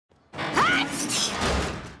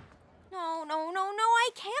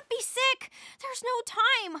quick! There's no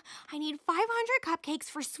time. I need 500 cupcakes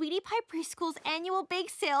for Sweetie Pie Preschool's annual bake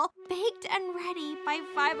sale, baked and ready by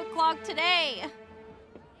 5 o'clock today.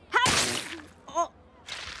 Oh.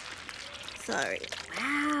 Sorry.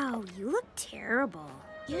 Wow, you look terrible.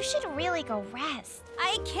 You should really go rest.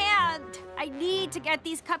 I can't. I need to get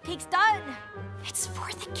these cupcakes done. It's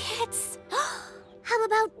for the kids. How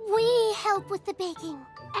about we help with the baking?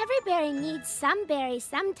 Every berry needs some berries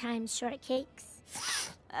sometimes, Shortcakes.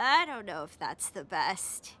 I don't know if that's the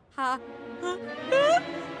best. Oh.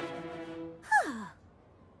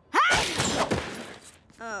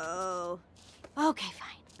 Okay,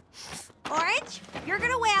 fine. Orange, you're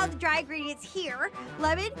gonna weigh out the dry ingredients here.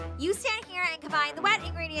 Lemon, you stand here and combine the wet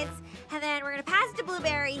ingredients. And then we're gonna pass it to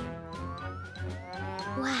Blueberry.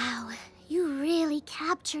 Wow, you really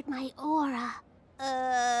captured my aura.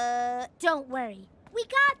 Don't worry. We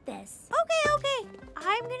got this. Okay.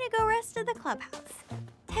 I'm gonna go rest in the clubhouse.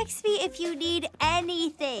 Text me if you need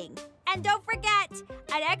anything. And don't forget,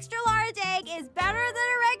 an extra large egg is better than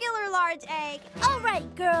a regular large egg. All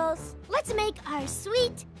right, girls. Let's make our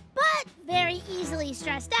sweet, but very easily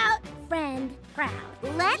stressed out friend proud.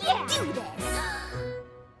 Let's do this.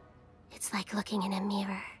 It's like looking in a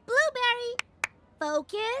mirror. Blueberry,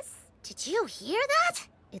 focus. Did you hear that?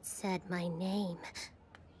 It said my name.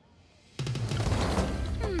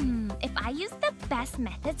 If I use the best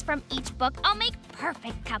methods from each book, I'll make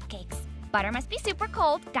perfect cupcakes. Butter must be super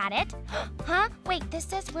cold. Got it? Huh? Wait, this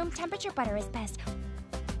says room temperature butter is best.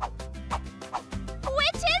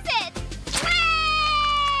 Which is it?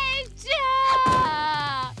 Wait!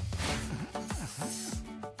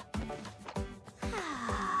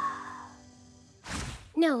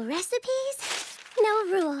 No recipes, no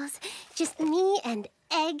rules. Just me and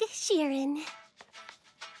Egg Sheeran.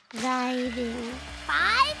 Driving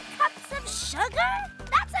 5 cups of sugar?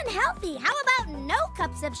 That's unhealthy. How about no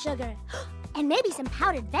cups of sugar? And maybe some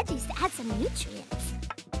powdered veggies to add some nutrients.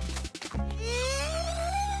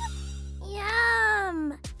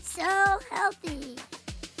 Yum! So healthy.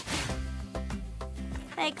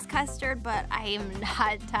 Thanks, Custard, but I am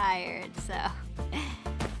not tired, so...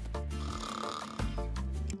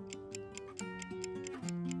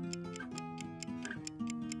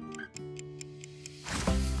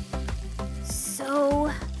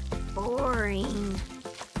 So boring.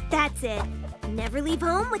 That's it. Never leave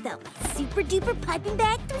home without my super duper piping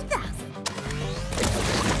bag 3000.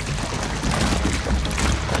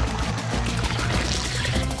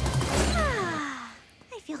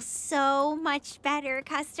 I feel so much better,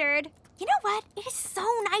 Custard. You know what? It is so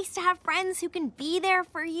nice to have friends who can be there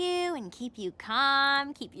for you and keep you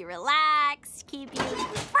calm, keep you relaxed, keep you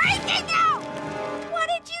freaking out! What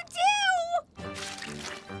did you do?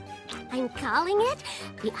 I'm calling it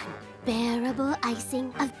the unbearable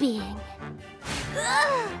icing of being.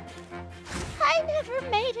 I never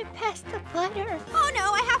made it past the butter. Oh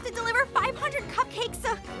no, I have to deliver 500 cupcakes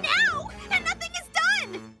now, and nothing is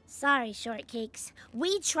done! Sorry, Shortcakes.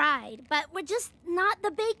 We tried, but we're just not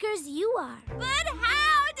the bakers you are. But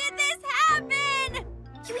how did this happen?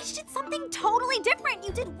 You each did something totally different.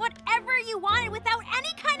 You did whatever you wanted without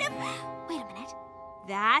any kind of... Wait a minute.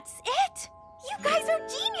 That's it! You guys are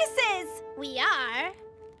geniuses! We are.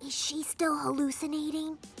 Is she still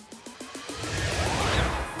hallucinating?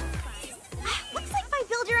 Looks like my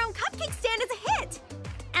build your own cupcake stand is a hit!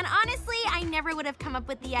 And honestly, I never would have come up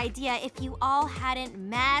with the idea if you all hadn't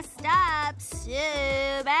messed up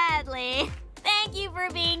so badly. Thank you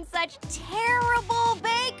for being such terrible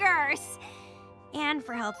bakers! And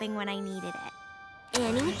for helping when I needed it.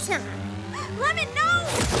 Anytime. Lemon, no!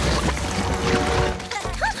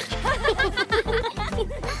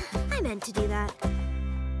 I meant to do that.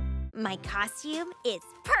 My costume is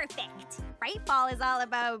perfect. Fright Ball is all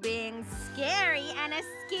about being scary, and a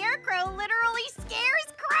scarecrow literally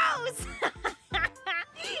scares crows.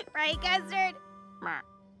 Right, Custard?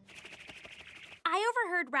 I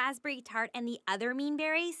overheard Raspberry Tart and the other Mean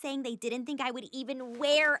Berries saying they didn't think I would even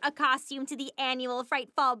wear a costume to the annual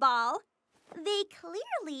Frightfall Ball. They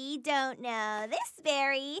clearly don't know this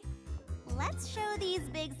berry. Let's show these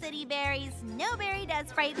big city berries no berry does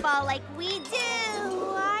Frightfall like we do.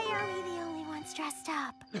 Why are we the only ones dressed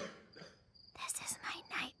up? This is my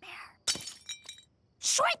nightmare.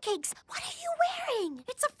 Shortcakes, what are you wearing?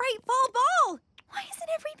 It's a Frightfall Ball. Why isn't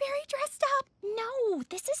every berry dressed up? No,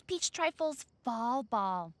 this is Peach Trifle's fall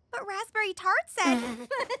ball. But Raspberry Tart said...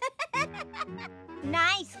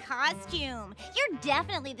 Nice costume. You're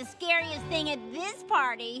definitely the scariest thing at this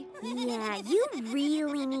party. Yeah, you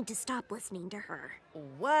really need to stop listening to her.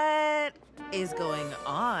 What is going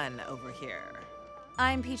on over here?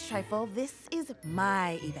 I'm Peach Trifle. This is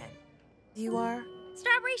my event. You are?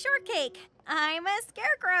 Strawberry Shortcake. I'm a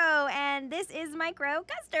scarecrow, and this is my crow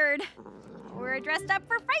Custard. We're dressed up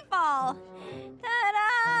for Fright Ball.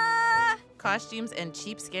 Ta-da! Costumes and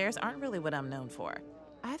cheap scares aren't really what I'm known for.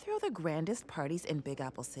 I throw the grandest parties in Big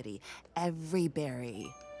Apple City. Every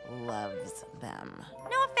berry loves them.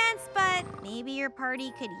 No offense, but maybe your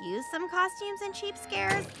party could use some costumes and cheap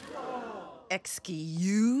scares.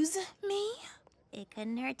 Excuse me? It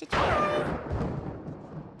couldn't hurt to try.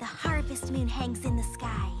 The harvest moon hangs in the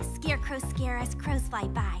sky. Scarecrows scare as crows fly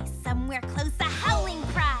by. Somewhere close, a howling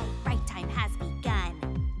cry. Fright time has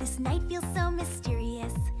begun. This night feels so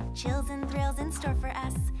mysterious. Chills and thrills in store for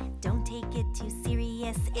us. Don't take it too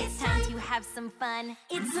serious. It's time to have some fun.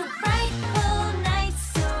 It's a frightful night,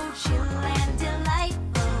 so chill and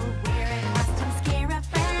delightful. Wear a costume, scare a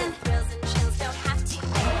friend. Thrills and chills don't have to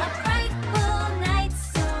end. A frightful night,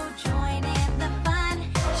 so join in the fun.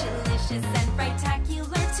 Chillicious and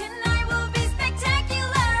frightacular. Tonight will be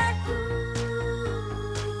spectacular.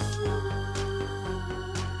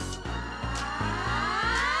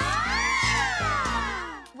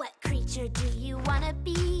 What creature do you wanna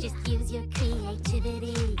be? Just use your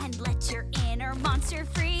creativity And let your inner monster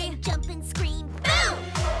free. and jump and scream. Boom!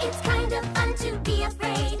 It's kind of fun to be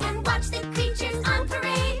afraid and watch the creatures on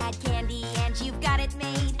parade. Add candy and you've got it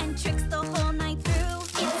made. And tricks the whole night through.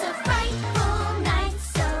 It's a frightful night,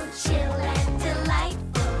 so chill and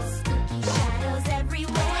delightful. Spooky shadows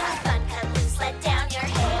everywhere. Have fun, cut loose, let down your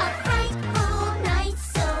hair. A frightful night,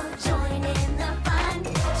 so join in the fun.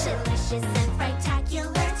 Chillicious and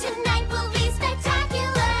frightacular. Tonight will be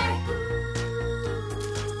spectacular.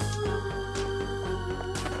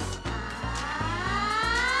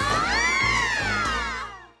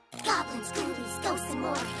 Goblins, ghoulies, ghosts, and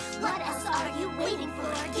more. What else are you waiting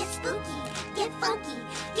for? Get spooky, get funky,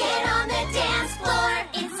 get on the dance floor.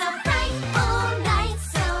 It's a frightful night,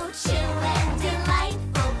 so chill and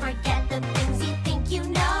delightful. Forget the things you think you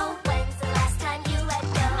know. When's the last time you let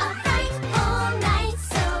go? A frightful night,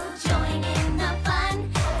 so join in the fun.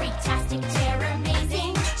 Freaktastic, terror,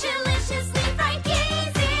 amazing, chilliciously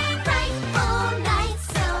fright-gazing. Frightful night,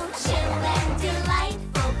 so chill and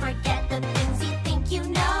delightful. Forget the things you think you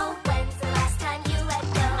know. When's the last time you let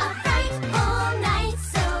go? A frightful night,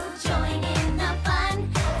 so join in the fun.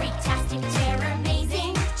 Freaktastic, terror,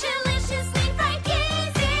 amazing, chilliciously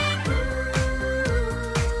fright-gazing.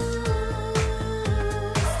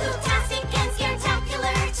 Spooktastic and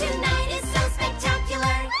scaretacular. Tonight is so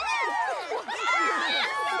spectacular.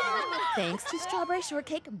 Thanks to Strawberry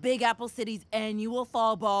Shortcake, Big Apple City's annual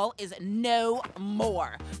fall ball is no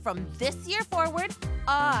more. From this year forward,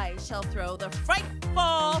 I shall throw the Fright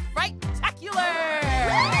Ball Frightacular!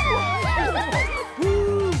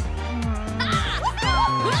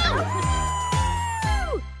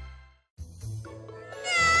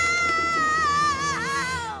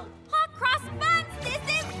 Hot cross buns! This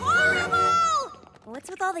is horrible! What's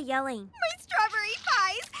with all the yelling? My strawberry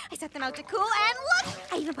pies! I set them out to cool and look!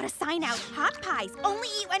 I even put a sign out, hot pies, only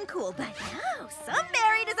eat when cool. But no, some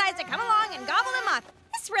berry decides to come along and gobble them up.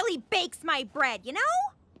 This really bakes my bread, you know?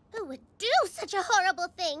 Who would do such a horrible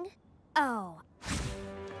thing? Oh,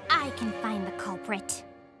 I can find the culprit.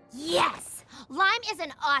 Yes! Lime is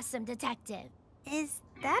an awesome detective. Is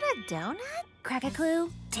that a donut? Crack a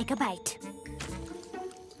clue, take a bite.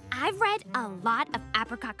 I've read a lot of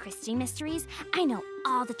Apricot Christie mysteries. I know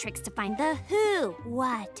all the tricks to find the who,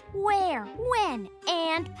 what, where, when,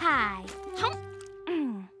 and why.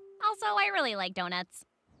 Also, I really like donuts.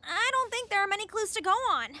 I don't think there are many clues to go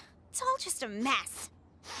on. It's all just a mess.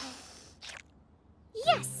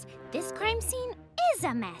 Yes, this crime scene is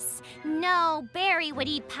a mess. No berry would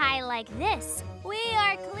eat pie like this. We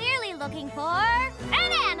are clearly looking for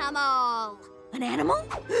an animal. An animal?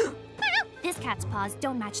 This cat's paws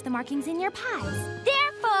don't match the markings in your pies.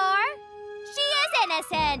 Therefore, she is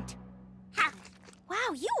innocent.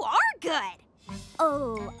 Wow, you are good.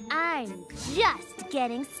 Oh, I'm just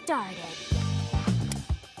getting started.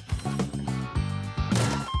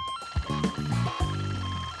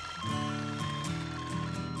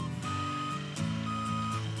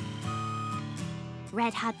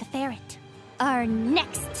 Red Hot the Ferret, our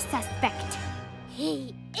next suspect.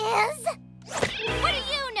 He is? What do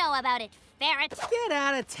you know about it, Ferret? Get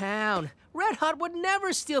out of town. Red Hot would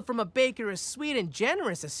never steal from a baker as sweet and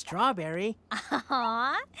generous as Strawberry.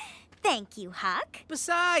 Aw, thank you, Huck.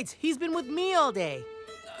 Besides, he's been with me all day.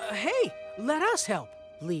 Hey, let us help.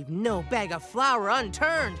 Leave no bag of flour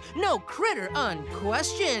unturned, no critter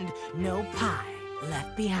unquestioned, no pie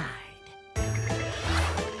left behind.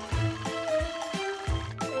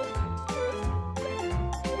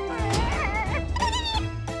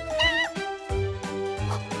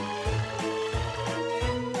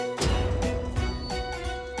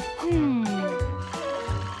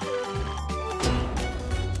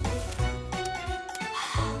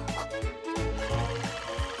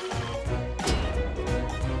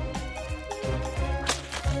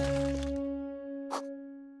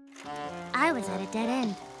 I was at a dead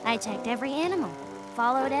end. I checked every animal,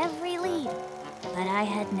 followed every lead, but I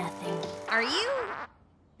had nothing. Are you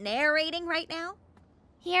narrating right now?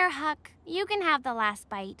 Here, Huck, you can have the last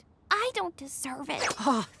bite. I don't deserve it.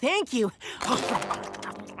 Oh, thank you.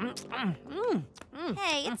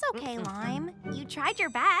 Hey, it's okay, Lime. You tried your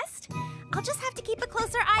best. I'll just have to keep a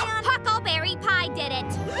closer eye on... Huckleberry Pie did it!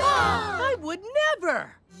 I would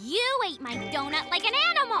never. You ate my donut like an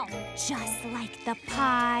animal, just like the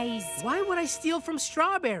pies. Why would I steal from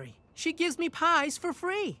Strawberry? She gives me pies for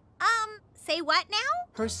free. Say what now?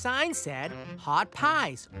 Her sign said, hot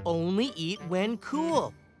pies, only eat when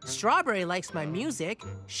cool. Strawberry likes my music.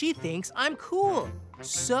 She thinks I'm cool.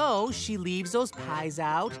 So she leaves those pies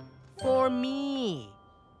out for me.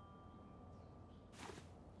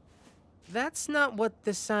 That's not what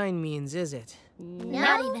the sign means, is it?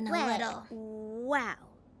 Not even a way. little. Wow.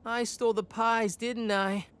 I stole the pies, didn't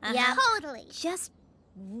I? Yeah, totally. Just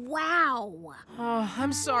wow. Oh,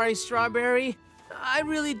 I'm sorry, Strawberry. I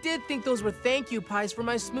really did think those were thank you pies for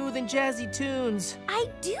my smooth and jazzy tunes. I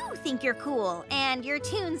do think you're cool, and your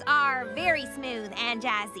tunes are very smooth and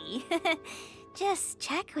jazzy. Just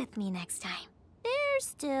check with me next time. There's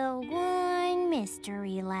still one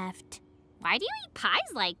mystery left. Why do you eat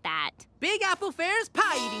pies like that? Big Apple Fair's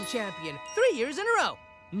pie-eating champion, 3 years in a row.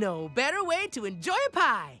 No better way to enjoy a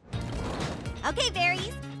pie. Okay,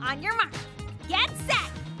 berries, on your mark. Get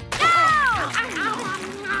set.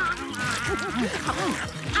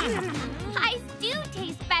 Pies do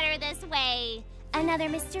taste better this way. Another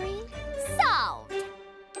mystery solved.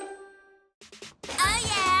 Oh,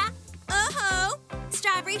 yeah. Oh-ho.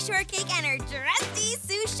 Strawberry Shortcake and her trusty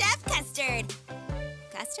sous chef custard.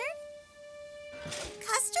 Custard?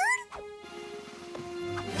 Custard?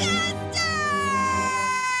 Custard!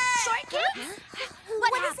 Shortcake?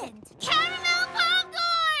 What is it? Caramel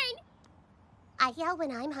popcorn! I yell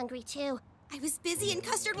when I'm hungry, too. I was busy and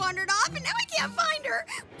Custard wandered off, and now I can't find her,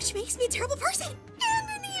 which makes me a terrible person. And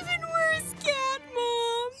an even worse cat,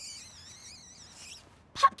 Mom.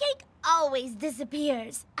 Popcake always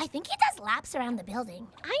disappears. I think he does laps around the building.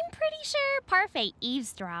 I'm pretty sure Parfait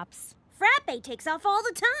eavesdrops. Frappe takes off all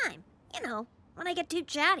the time. You know, when I get too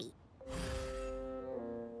chatty.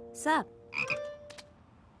 Sup?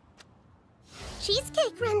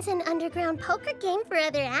 Cheesecake runs an underground poker game for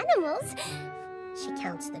other animals. She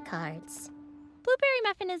counts the cards. Blueberry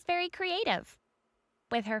Muffin is very creative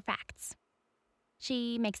with her facts.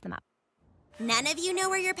 She makes them up. None of you know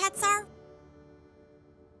where your pets are?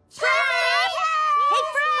 Hey,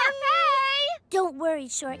 Frappe! Don't worry,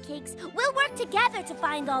 Shortcakes. We'll work together to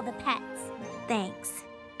find all the pets. Thanks.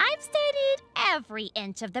 I've studied every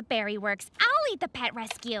inch of the Berry Works. I'll lead the pet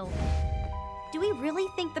rescue. Do we really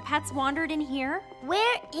think the pets wandered in here?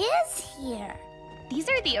 Where is here? These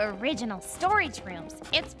are the original storage rooms.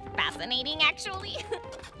 It's fascinating, actually.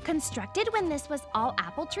 Constructed when this was all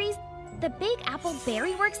apple trees, the Big Apple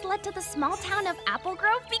Berry Works led to the small town of Apple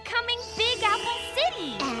Grove becoming Big Apple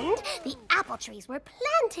City. And the apple trees were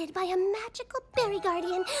planted by a magical berry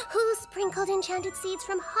guardian who sprinkled enchanted seeds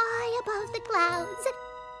from high above the clouds.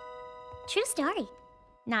 True story.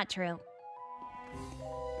 Not true.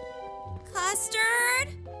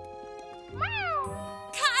 Custard?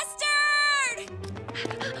 Custard!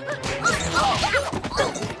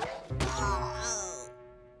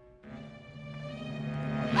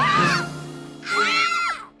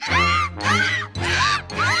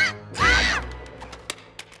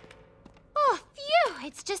 Oh, phew!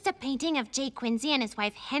 It's just a painting of Jay Quincy and his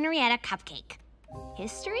wife Henrietta Cupcake.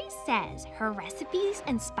 History says her recipes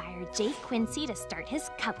inspired Jay Quincy to start his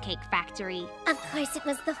cupcake factory. Of course, it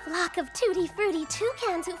was the flock of tutti-frutti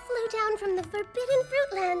toucans who flew down from the forbidden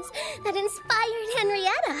fruitlands that inspired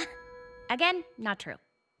Henrietta. Again, not true.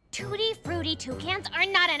 Tutti-frutti toucans are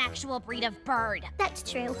not an actual breed of bird. That's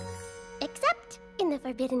true. Except in the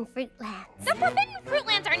forbidden fruitlands. The forbidden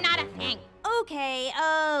fruitlands are not a thing. Okay,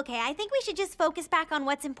 I think we should just focus back on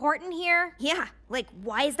what's important here. Yeah, like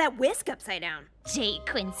why is that whisk upside down? Jay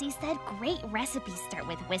Quincy said great recipes start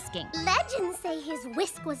with whisking. Legends say his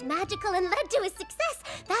whisk was magical and led to his success.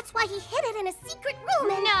 That's why he hid it in a secret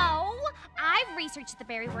room and... No! I've researched the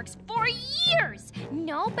Berry Works for years.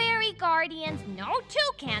 No berry guardians, no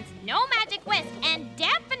toucans, no magic whisk, and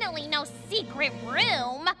definitely no secret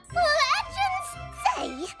room. Legends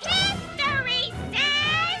say... History says...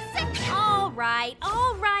 All right,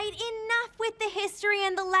 enough with the history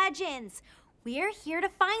and the legends. We're here to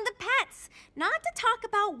find the pets, not to talk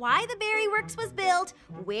about why the Berry Works was built,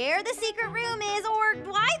 where the secret room is, or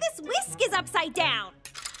why this whisk is upside down.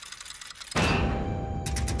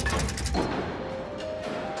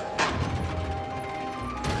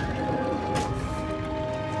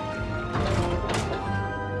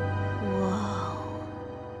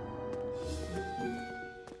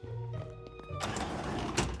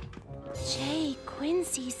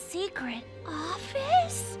 fancy secret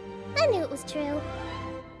office? I knew it was true.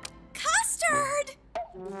 Custard!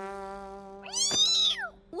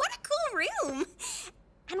 What a cool room!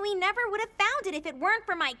 And we never would have found it if it weren't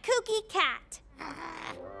for my kooky cat.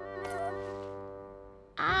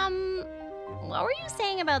 What were you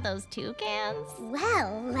saying about those toucans?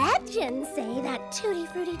 Well, legends say that Tutti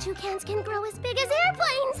Frutti toucans can grow as big as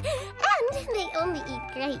airplanes. And they only eat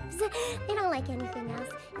grapes. They don't like anything else.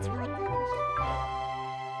 It's really cool.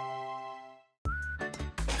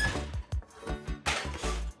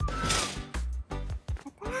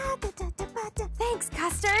 Thanks,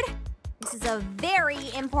 Custard. This is a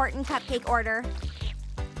very important cupcake order.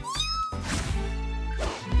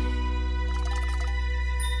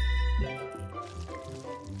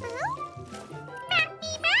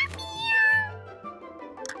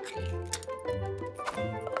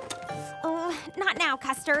 Oh, not now,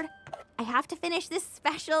 Custard. I have to finish this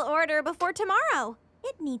special order before tomorrow.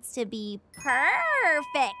 It needs to be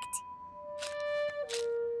perfect.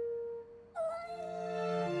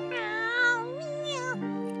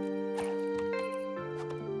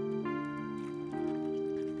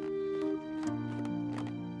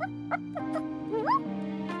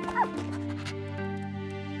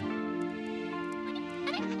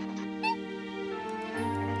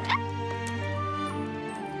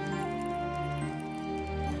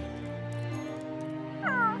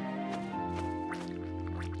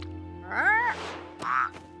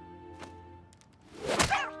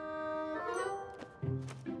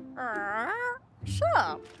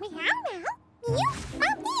 Sure. Meow meow. Meow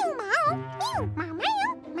meow meow.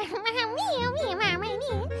 Meow meow meow. Meow meow meow meow meow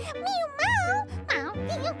meow. Meow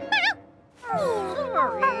meow meow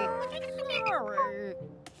meow.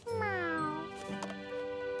 Meow.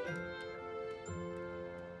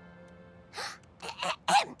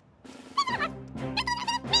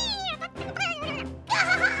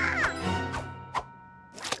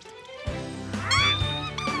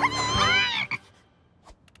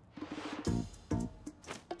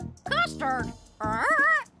 Custard!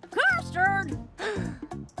 Custard!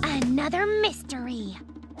 Another mystery.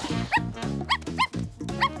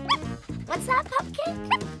 What's that,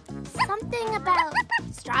 Cupcake? Something about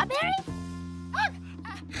strawberry?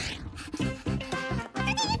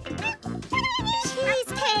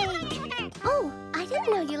 Cheesecake! Oh, I didn't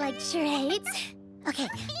know you liked charades. Okay,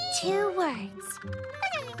 2 words.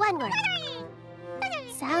 1 word.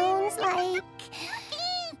 Sounds like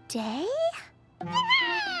day?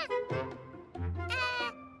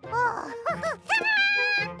 Oh.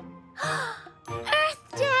 Earth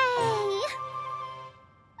Day!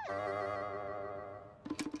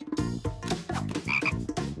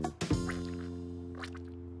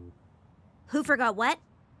 Who forgot what?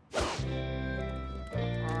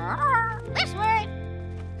 This word.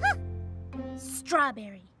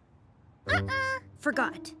 Strawberry.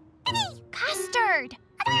 Forgot. Custard!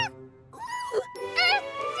 Earth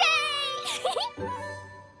Day!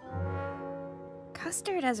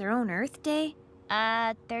 Custard has her own Earth Day?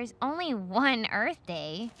 There's only one Earth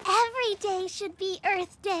Day. Every day should be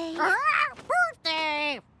Earth Day.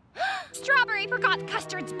 Birthday! Strawberry forgot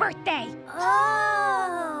Custard's birthday.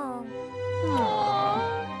 Oh.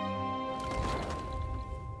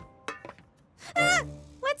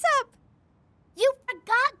 What's up? You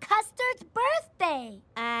forgot Custard's birthday.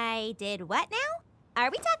 I did what now? Are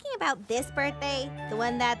we talking about this birthday? The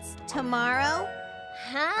one that's tomorrow?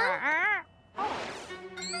 Huh?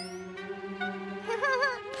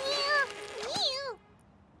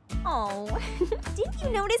 Oh, didn't you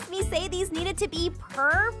notice me say these needed to be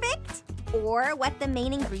perfect? Or what the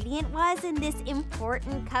main ingredient was in this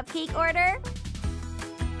important cupcake order?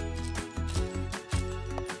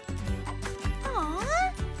 Aww.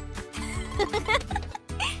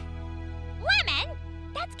 Lemon?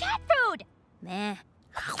 That's cat food. Meh.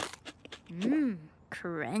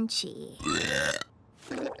 Crunchy.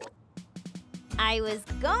 I was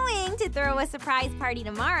going to throw a surprise party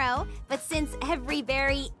tomorrow, but since every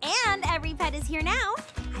berry and every pet is here now,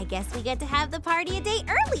 I guess we get to have the party a day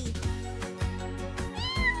early.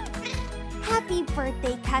 Happy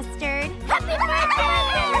birthday, Custard. Happy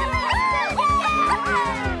birthday!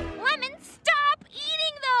 Lemon, stop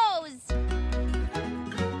eating those.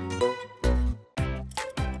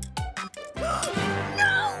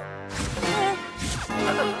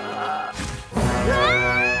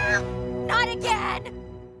 Not again!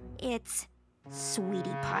 It's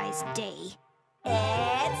Sweetie Pie's Day.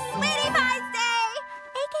 It's Sweetie Pie's Day!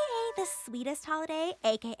 AKA the sweetest sweetest holiday,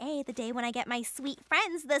 aka the day when I get my sweet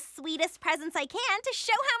friends the sweetest presents I can to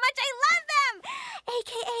show how much I love them,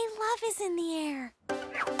 aka love is in the air.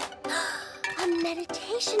 A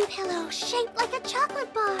meditation pillow shaped like a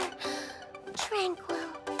chocolate bar. Tranquil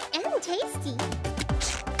and tasty.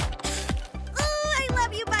 Ooh, I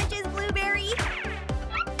love you bunches, Blueberry.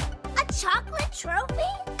 A chocolate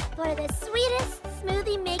trophy? For the sweetest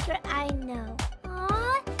smoothie maker I know.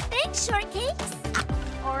 Aw, thanks, Shortcakes.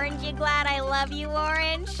 Orange, you glad I love you,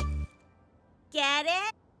 Orange? Get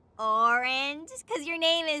it? Orange? Because your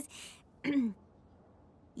name is...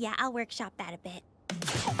 Yeah, I'll workshop that a bit.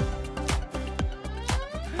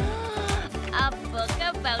 A book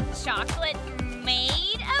about chocolate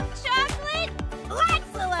made of chocolate?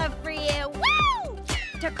 Lots of love for you! Woo!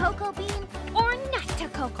 To cocoa bean or not to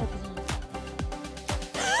cocoa bean?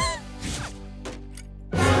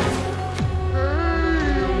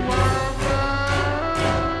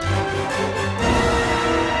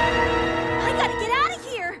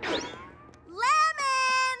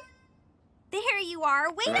 You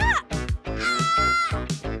are. Wait up! Ah!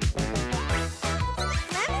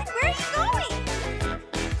 Lemon, where are you going?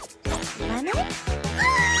 Lemon?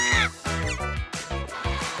 Ah!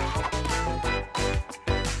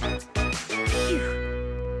 Phew.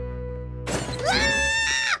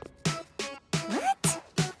 Ah! What?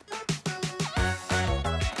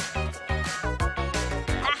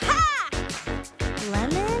 Aha!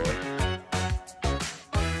 Lemon?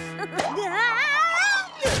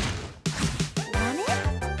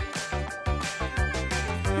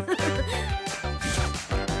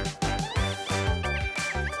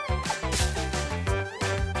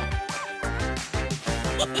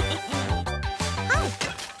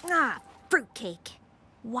 Fruitcake.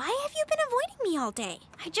 Why have you been avoiding me all day?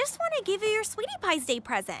 I just want to give you your Sweetie Pie's Day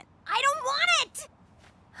present. I don't want it!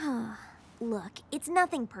 Look, it's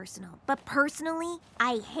nothing personal, but personally,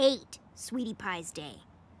 I hate Sweetie Pie's Day.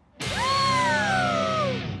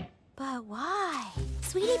 But why?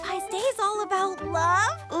 Sweetie Pie's Day is all about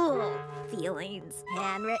love? Ugh, feelings.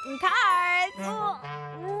 Handwritten cards. Ugh,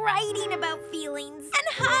 writing about feelings. And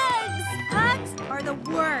hugs. Hugs are the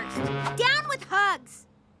worst. Down with hugs.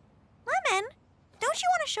 Lemon, don't you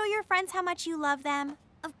want to show your friends how much you love them?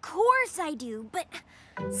 Of course I do, but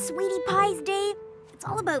Sweetie Pie's Day, it's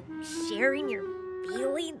all about sharing your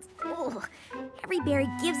feelings. Ugh, every berry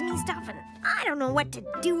gives me stuff and I don't know what to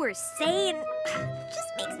do or say and it just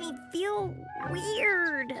makes me feel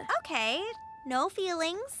weird. Okay, no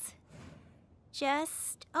feelings.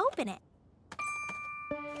 Just open it.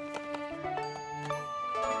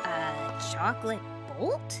 A chocolate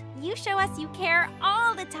bolt? You show us you care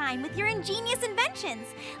all the time with your ingenious inventions,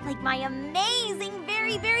 like my amazing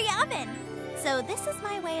Very Berry oven. So this is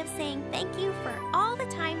my way of saying thank you for all the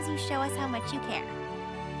times you show us how much you care.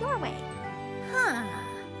 Your way. Huh.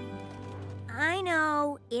 I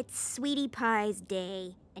know it's Sweetie Pie's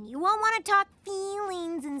Day, and you won't want to talk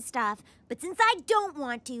feelings and stuff, but since I don't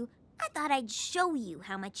want to, I thought I'd show you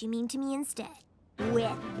how much you mean to me instead.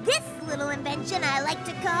 With this little invention I like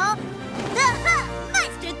to call the Hug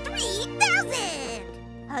Monster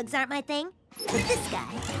 3000! Hugs aren't my thing, but this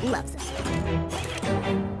guy loves them.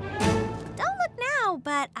 Don't look now,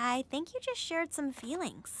 but I think you just shared some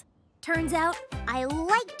feelings. Turns out I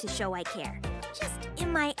like to show I care, just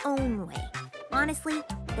in my own way. Honestly,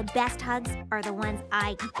 the best hugs are the ones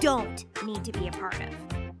I don't need to be a part of.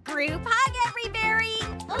 Group hug, every berry!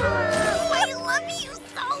 Oh, I love you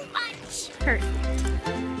so much! Perfect.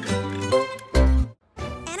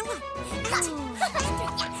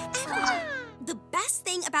 The best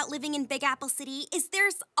thing about living in Big Apple City is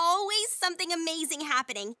there's always something amazing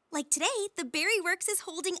happening. Like today, the Berry Works is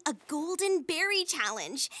holding a Golden Berry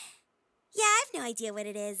Challenge. Yeah, I have no idea what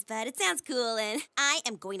it is, but it sounds cool and I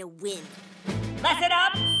am going to win. Listen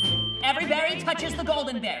up! Every berry touches the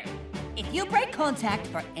golden berry. If you break contact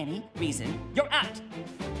for any reason, you're out.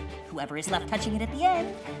 Whoever is left touching it at the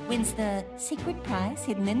end wins the secret prize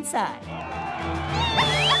hidden inside.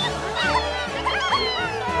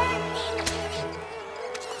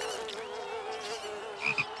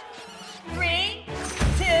 3,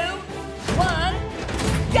 2, 1,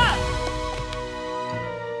 go!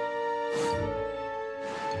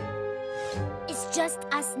 It's just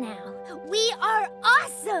us now. We are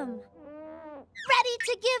awesome! Ready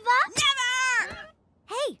to give up? Never!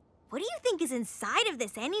 Hey, what do you think is inside of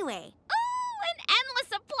this anyway? Oh, an endless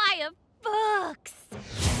supply of books.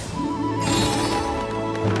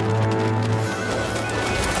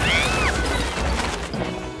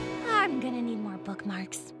 I'm gonna need more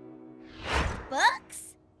bookmarks.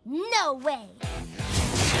 Books? No way.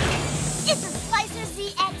 It's a Slicer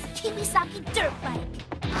ZX Kawasaki dirt bike.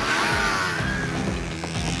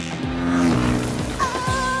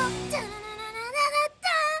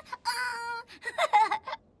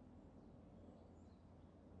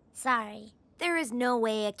 sorry. There is no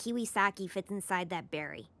way a kiwi sake fits inside that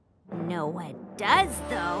berry. No, what does,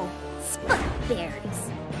 though? Sparkberries.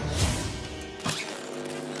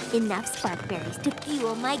 Enough sparkberries to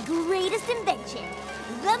fuel my greatest invention,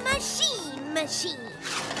 the machine machine.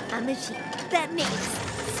 A machine that makes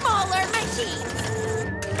smaller machines.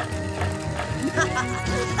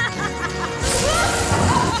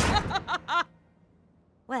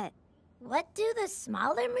 What? What do the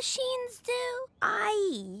smaller machines do?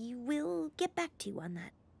 I will get back to you on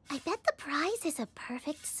that. I bet the prize is a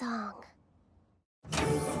perfect song.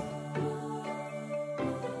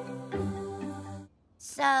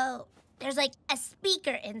 So, there's like a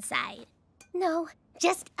speaker inside. No,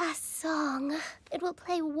 just a song. It will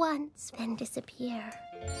play once, then disappear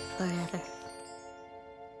forever.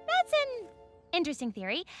 That's an interesting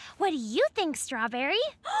theory. What do you think, Strawberry?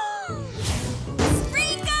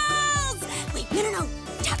 Sprinkles! Wait, no.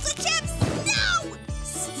 Chocolate chips? No!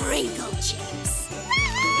 Sprinkle chips.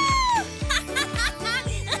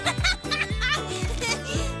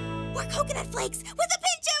 Or coconut flakes with a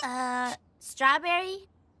pinch of... Strawberry?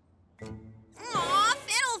 Aw,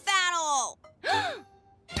 fiddle faddle!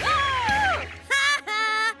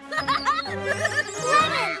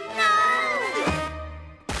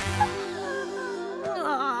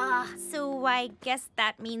 So I guess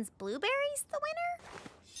that means Blueberry's the winner?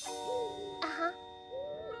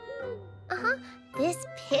 This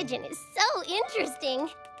pigeon is so interesting.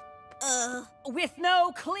 With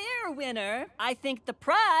no clear winner, I think the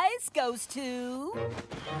prize goes to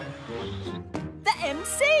the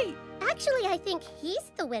MC. Actually, I think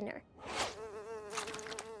he's the winner.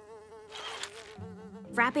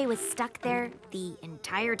 Frappe was stuck there the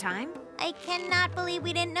entire time? I cannot believe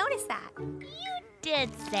we didn't notice that.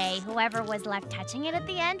 Did say whoever was left touching it at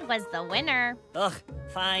the end was the winner. Ugh,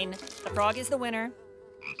 fine. The frog is the winner.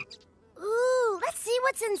 Ooh, let's see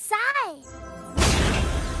what's inside.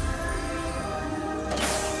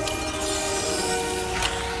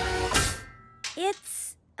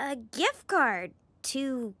 It's a gift card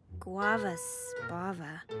to Guava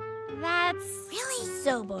Spava. That's Really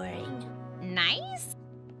so boring. nice.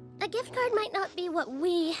 A gift card might not be what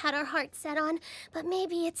we had our hearts set on, but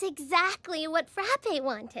maybe it's exactly what Frappe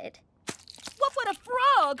wanted. What would a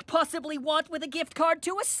frog possibly want with a gift card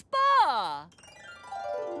to a spa?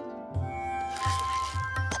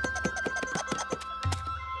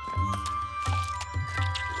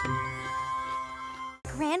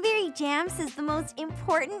 Cranberry jam says the most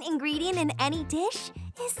important ingredient in any dish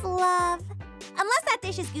is love. Unless that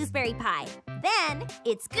dish is gooseberry pie. Then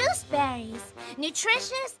it's Gooseberries.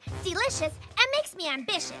 Nutritious, delicious, and makes me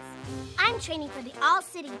ambitious. I'm training for the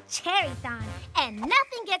All-City Cherry-thon, and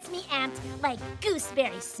nothing gets me amped like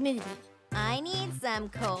gooseberry smoothie. I need some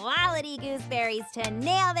quality gooseberries to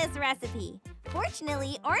nail this recipe.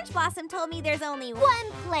 Fortunately, Orange Blossom told me there's only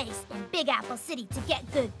One place in Big Apple City to get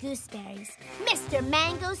good gooseberries. Mr.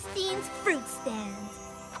 Mangostein's Fruit Stand.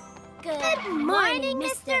 Good morning,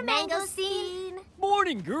 Mr. Mangosteen.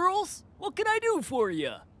 Morning, girls. What can I do for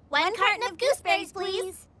you? One carton of gooseberries,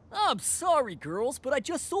 please. I'm sorry, girls, but I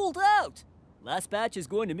just sold out. Last batch is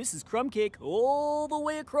going to Mrs. Crumbcake all the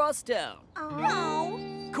way across town. Oh.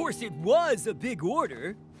 Of course, it was a big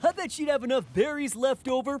order. I bet she'd have enough berries left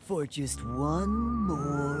over for just one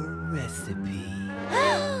more recipe.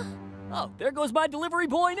 Oh, there goes my delivery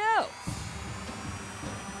boy now.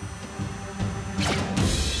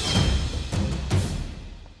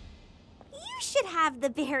 You should have the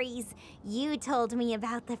berries. You told me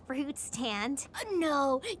about the fruit stand.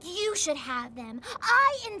 No, you should have them.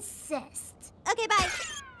 I insist. Okay, bye.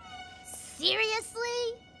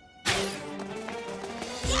 Seriously?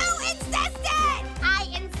 You insisted! I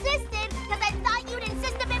insisted because I thought you'd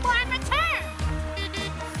insist a bit more in return.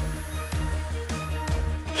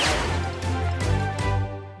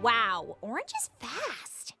 Wow, Orange is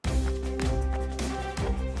fast.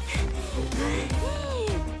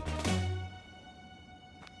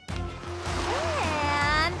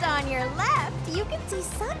 And on your left, you can see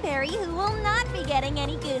Sunberry, who will not be getting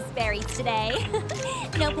any gooseberries today.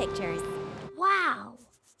 No pictures. Wow,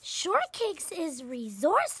 Shortcakes is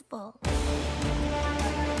resourceful.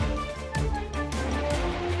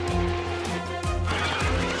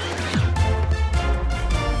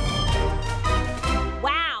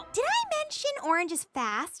 Wow, did I mention Orange is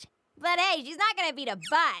fast? But hey, she's not gonna beat a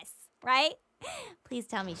bus, right? Please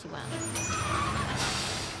tell me she won't.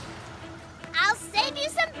 I'll save you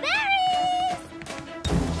some berries!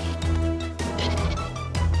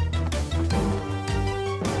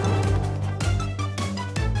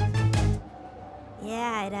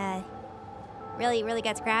 Yeah, it really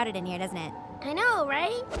gets crowded in here, doesn't it? I know,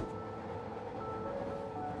 right?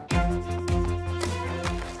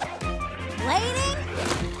 Complaining?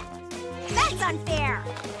 That's unfair.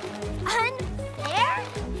 Unfair?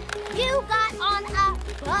 You got on a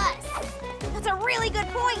bus. That's a really good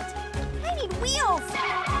point. I need wheels.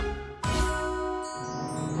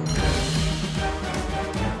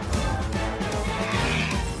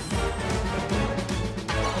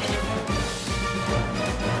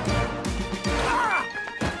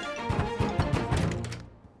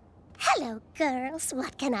 Hello, girls.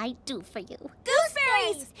 What can I do for you?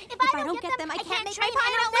 Gooseberries! If I don't get them, I can't make my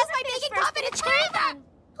pie and I'll lose my big confidence further.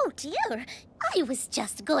 Oh, dear. I was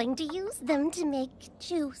just going to use them to make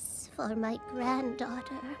juice for my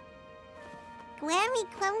granddaughter. Grammy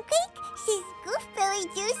Plumcake says gooseberry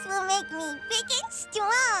juice will make me big and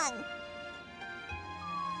strong.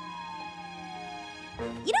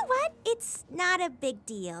 You know what? It's not a big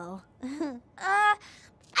deal. I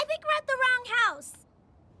think we're at the wrong house.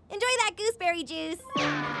 Enjoy that gooseberry juice.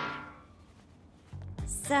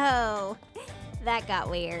 So, that got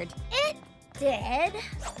weird. It did.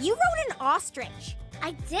 You rode an ostrich.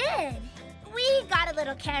 I did. We got a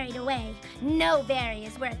little carried away. No berry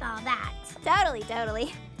is worth all that. Totally,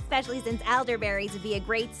 totally. Especially since elderberries would be a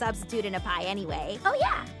great substitute in a pie anyway. Oh,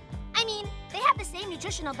 yeah. I mean, they have the same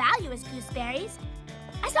nutritional value as gooseberries.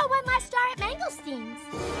 I saw one last star at Mangosteens.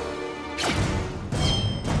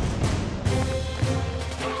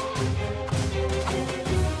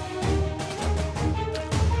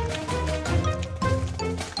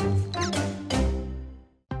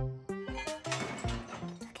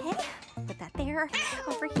 Okay, put that there.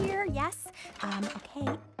 Over here, yes. Okay.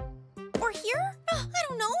 Or here? I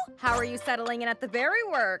don't know. How are you settling in at the Berry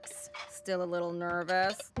Works? Still a little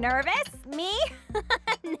nervous? Nervous? Me?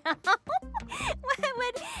 No.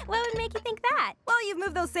 What would make you think that? Well, you've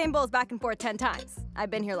moved those same bowls back and forth 10 times.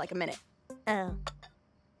 I've been here like a minute. Oh.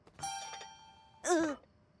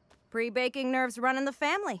 Pre-baking nerves run in the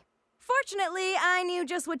family. Fortunately, I knew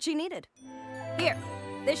just what she needed. Here,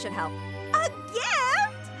 this should help. A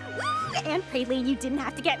gift? Woo! And Praline, you didn't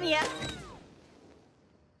have to get me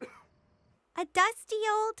a dusty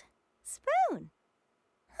old spoon.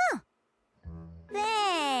 Huh.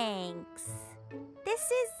 Thanks. This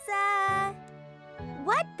is,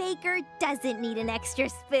 what baker doesn't need an extra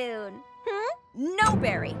spoon? No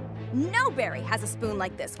berry has a spoon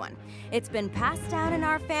like this one. It's been passed down in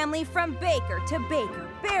our family from baker to baker,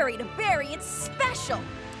 berry to berry. It's special.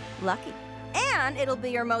 Lucky. And it'll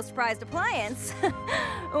be your most prized appliance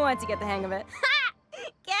once you get the hang of it. Ha!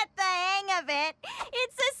 Get the hang of it.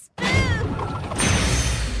 It's a spoon.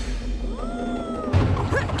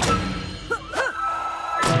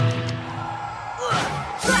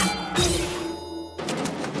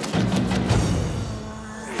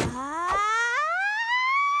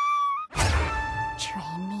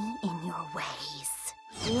 Train me in your ways.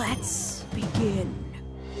 Let's begin.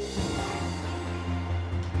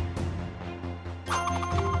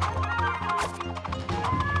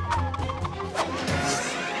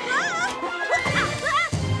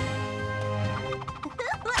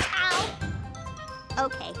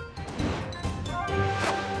 Okay.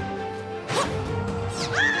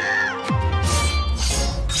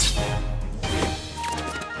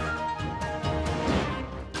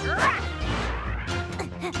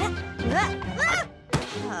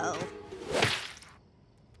 Oh.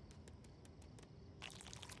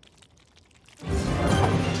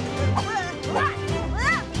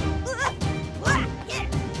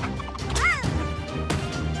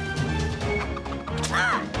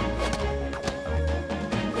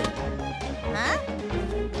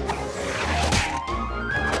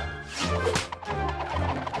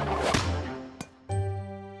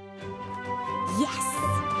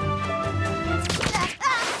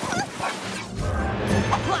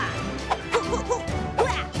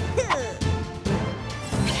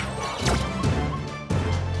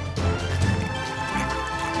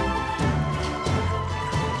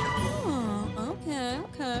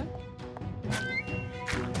 Okay.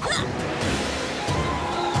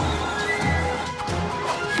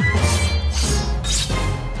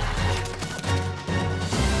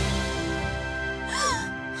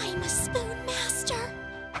 I'm a spoon master.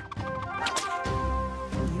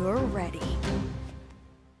 You're ready.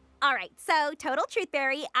 All right, so total truth,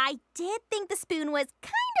 Berry. I did think the spoon was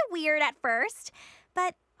kind of weird at first,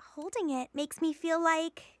 but holding it makes me feel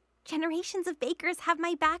like generations of bakers have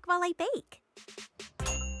my back while I bake.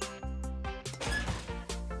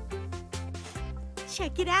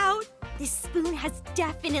 Check it out. This spoon has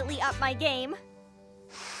definitely upped my game.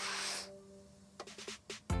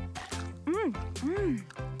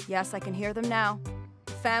 Yes, I can hear them now.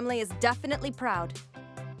 The family is definitely proud.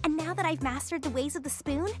 And now that I've mastered the ways of the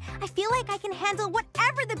spoon, I feel like I can handle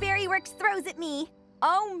whatever the Berry Works throws at me.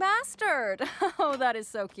 Oh, mastered. Oh, that is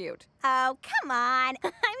so cute. Oh, come on. I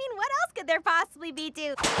mean, what else could there possibly be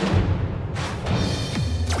to...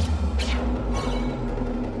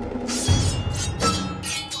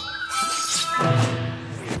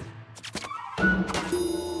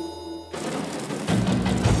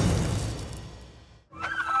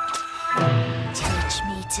 Teach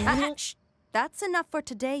me to... Shh. That's enough for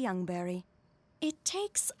today, young Berry. It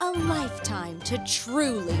takes a lifetime to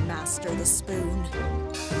truly master the spoon.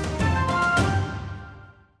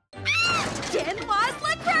 Genoise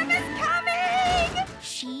LaCreme is coming!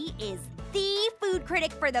 She is the food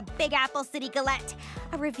critic for the Big Apple City Galette.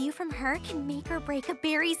 A review from her can make or break a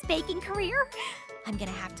Berry's baking career. I'm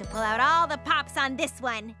gonna have to pull out all the pops on this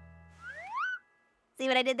one. See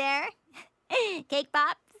what I did there? Cake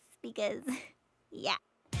pops, because, yeah.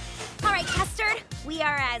 All right, Custard, we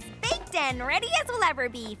are as baked and ready as we'll ever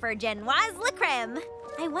be for Genoise LaCreme.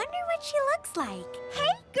 I wonder what she looks like.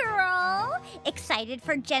 Hey, girl! Excited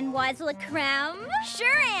for Genoise LaCreme?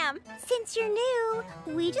 Sure am. Since you're new,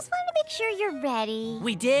 we just wanted to make sure you're ready.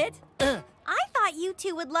 We did? I thought you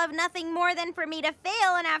two would love nothing more than for me to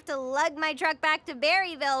fail and have to lug my truck back to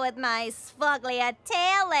Berryville with my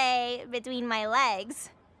sfogliatelle between my legs.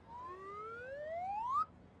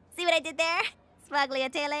 See what I did there?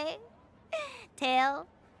 Sfogliatelle? Tail?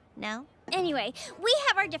 No? Anyway, we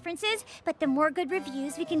have our differences, but the more good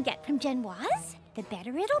reviews we can get from Genoise, the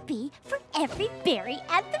better it'll be for every berry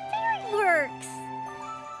at the Berry Works.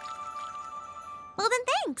 Well then,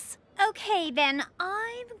 thanks. Okay, then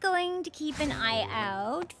I'm going to keep an eye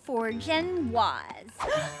out for Genoise.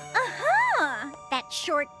 Uh-huh! That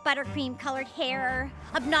short buttercream-colored hair,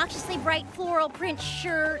 obnoxiously bright floral print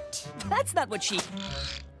shirt. That's not what she...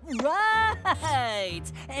 Right!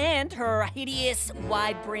 And her hideous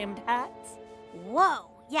wide-brimmed hat. Whoa,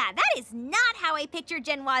 yeah, that is not how I pictured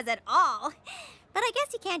Genoise at all. But I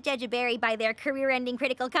guess you can't judge a berry by their career-ending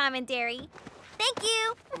critical commentary. Thank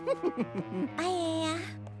you.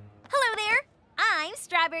 Hello there. I'm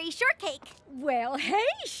Strawberry Shortcake. Well, hey,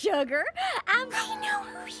 sugar. I know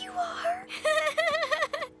who you are.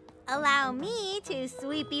 Allow me to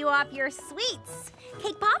sweep you off your sweets.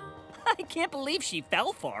 Cake Pop? I can't believe she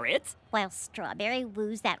fell for it. While Strawberry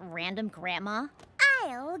woos that random grandma,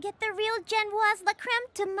 I'll get the real Genoise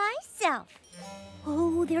LaCreme to myself.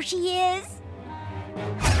 Oh, there she is.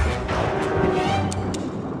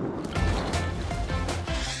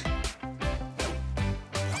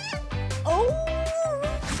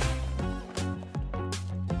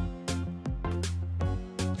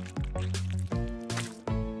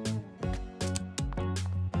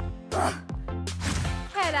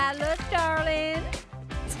 How'd I look, darling?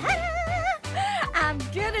 Ta-da! I'm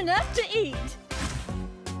good enough to eat.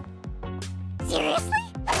 Seriously?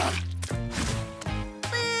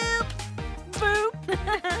 Boop.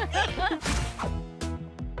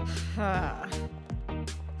 Now!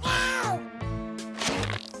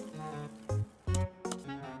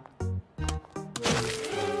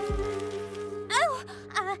 Oh,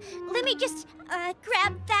 let me just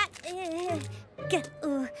grab that.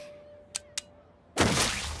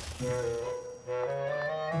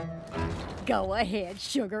 Go ahead,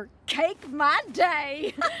 sugar. Cake my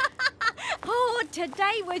day. Oh,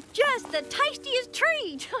 today was just the tastiest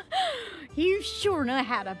treat. You sure know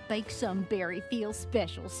how to bake some berry feel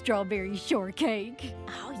special strawberry shortcake.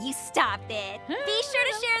 Oh, you stop it. Be sure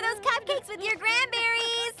to share those cupcakes with your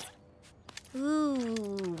grandberries.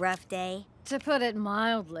 Ooh, rough day. To put it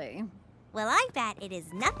mildly. Well, I bet it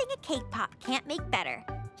is nothing a Cake Pop can't make better.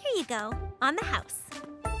 Here you go, on the house.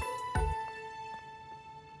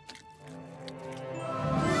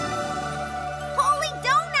 Holy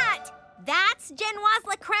donut! That's Genoise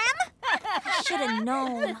LaCreme? Should have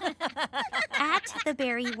known. At the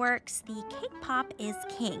Berry Works, the Cake Pop is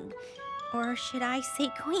king. Or should I say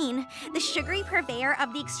queen? The sugary purveyor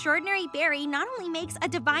of the extraordinary berry not only makes a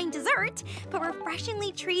divine dessert, but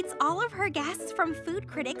refreshingly treats all of her guests from food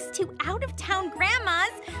critics to out-of-town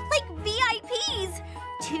grandmas like VIPs.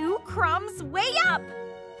 2 crumbs way up.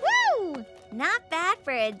 Woo! Not bad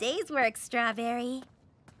for a day's work, Strawberry.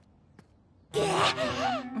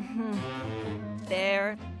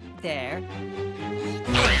 There.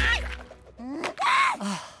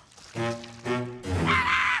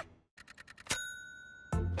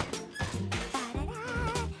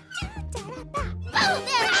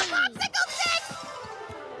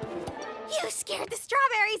 You scared the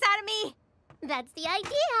strawberries out of me. That's the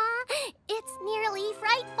idea. It's nearly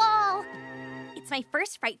frightful. It's my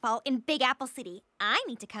first Frightfall in Big Apple City. I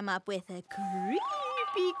need to come up with a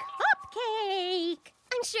creepy cupcake.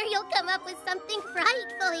 I'm I'm sure you'll come up with something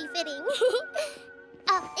frightfully fitting.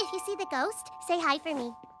 If you see the ghost, say hi for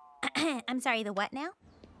me. I'm sorry, the what now?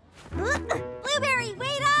 Blueberry,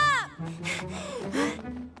 wait up!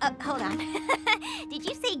 Hold on. Did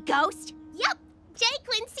you say ghost? Yup, J.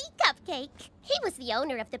 Quincy Cupcake. He was the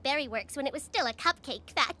owner of the Berry Works when it was still a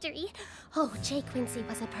cupcake factory. Oh, J. Quincy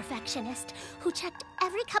was a perfectionist who checked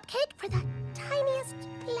every cupcake for the tiniest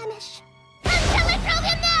blemish. Until it drove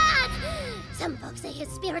him mad! Some folks say his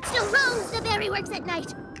spirit still roams the Berry Works at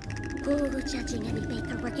night. Oh, judging any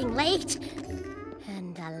baker working late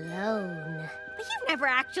and alone. But you've never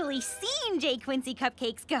actually seen J. Quincy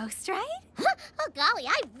Cupcake's ghost, right? Oh, golly,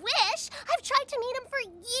 I wish! I've tried to meet him for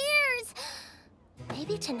years.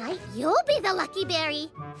 Maybe tonight you'll be the lucky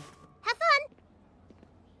berry. Have fun.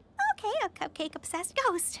 Okay, a cupcake-obsessed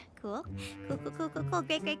ghost. Cool. Cool.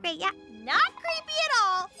 Great. Yeah, not creepy at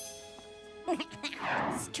all.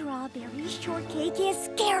 Strawberry Shortcake is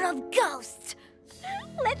scared of ghosts.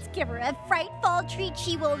 Let's give her a frightful treat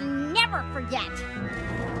she will never forget.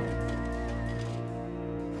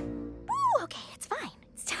 Ooh, okay, it's fine.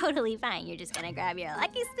 It's totally fine. You're just gonna grab your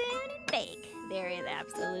lucky spoon and bake. There is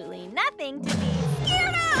absolutely nothing to be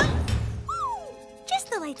scared of. Ooh, just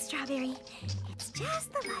the lights, Strawberry. It's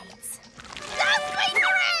just the lights. Stop squeezing!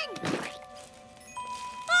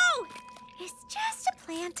 Oh, it's just a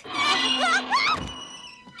plant.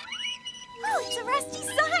 Oh, it's a rusty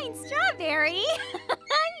sign, Strawberry.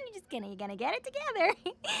 You're gonna get it together.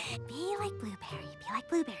 Be like Blueberry, be like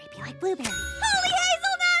Blueberry, be like Blueberry. Holy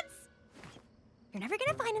hazelnuts! You're never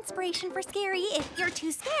gonna find inspiration for scary if you're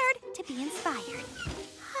too scared to be inspired.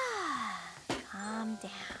 Calm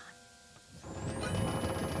down.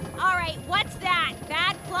 All right, what's that?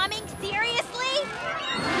 Bad plumbing? Seriously?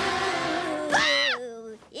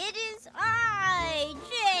 Oh, it is I,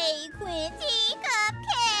 J. Quincy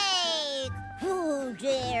Cupcake. Who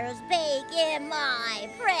dares bake in my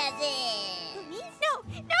presence? Me?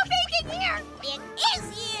 No baking here! It is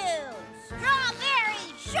you, Strawberry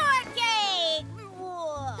Shortcake.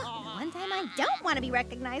 One time I don't want to be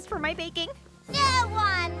recognized for my baking. No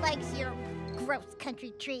one likes your gross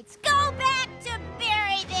country treats. Go back to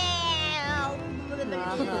Berrydale.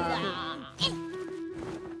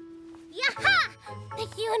 Yaha! The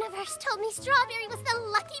universe told me Strawberry was the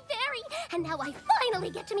lucky berry, and now I finally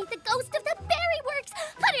get to meet the ghost of the Berry Works.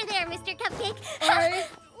 Put her there, Mr. Cupcake.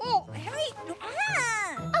 Oh, Harry.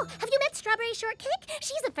 Oh, have you met Strawberry Shortcake?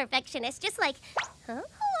 She's a perfectionist, just like... Huh? Hello.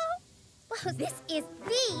 Oh, this is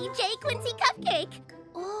the J. Quincy Cupcake.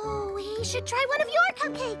 Oh, we should try one of your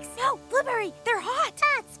cupcakes. No, Blueberry, they're hot.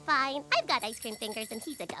 That's fine. I've got ice cream fingers, and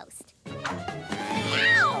he's a ghost.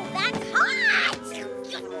 Ow, that's hot!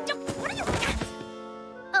 What are you...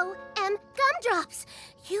 Oh, gumdrops.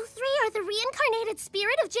 You three are the reincarnated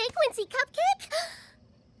spirit of J. Quincy Cupcake?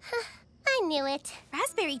 I knew it.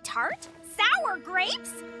 Raspberry tart? Sour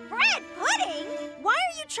grapes? Bread pudding? Why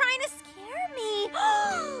are you trying to scare me?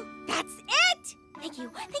 That's it! Thank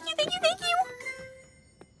you.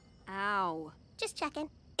 Ow. Just checking.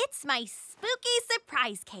 It's my spooky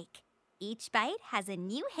surprise cake. Each bite has a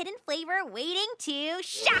new hidden flavor waiting to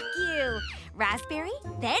shock you. Raspberry,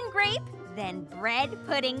 then grape, then bread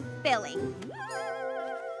pudding filling.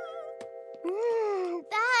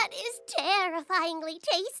 That is terrifyingly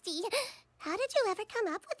tasty. How did you ever come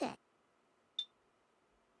up with it?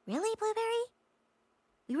 Really, Blueberry?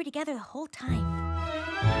 We were together the whole time.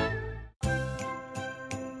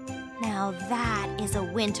 Now that is a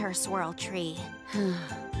winter swirl tree.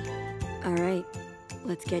 All right,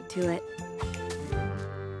 let's get to it.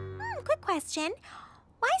 Quick question.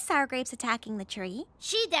 Why is sour grapes attacking the tree?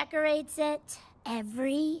 She decorates it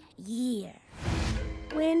every year.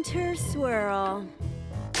 Winter swirl.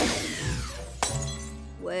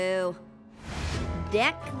 Whoa.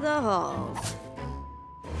 Deck the halls.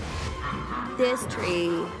 This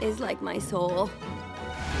tree is like my soul.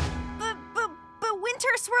 But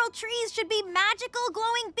winter swirl trees should be magical,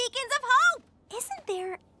 glowing beacons of hope. Isn't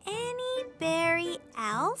there any berry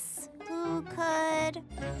else who could...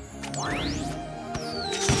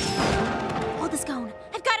 Hold the scone.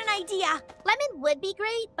 I've got an idea. Lemon would be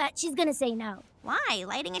great, but she's gonna say no. Why?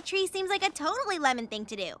 Lighting a tree seems like a totally lemon thing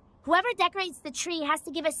to do. Whoever decorates the tree has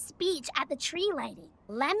to give a speech at the tree lighting.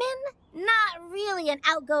 Lemon? Not really an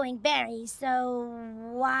outgoing berry, so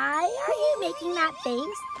why are you making that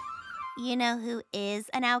face? You know who is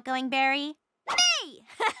an outgoing berry? Me!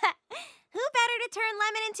 Who better to turn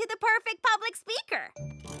Lemon into the perfect public speaker?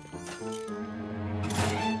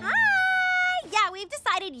 Hi! Yeah, we've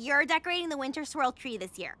decided you're decorating the winter swirl tree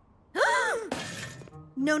this year.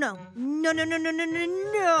 No.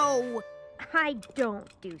 I don't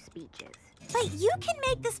do speeches. But you can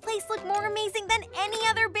make this place look more amazing than any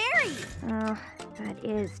other berry. Oh, that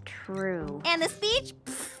is true. And the speech?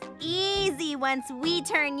 Pfft, easy once we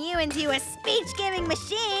turn you into a speech-giving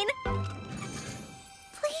machine.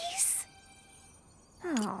 Please?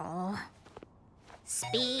 Oh.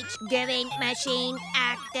 Speech-giving machine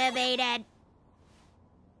activated.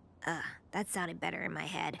 That sounded better in my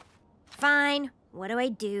head. Fine. What do I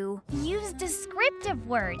do? Use descriptive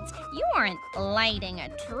words. You aren't lighting a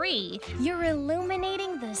tree. You're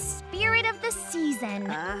illuminating the spirit of the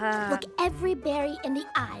season. Look every berry in the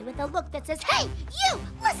eye with a look that says, "Hey, you!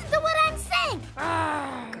 Listen to what I'm saying!"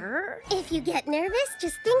 If you get nervous,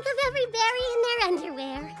 just think of every berry in their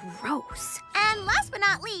underwear. Gross. And last but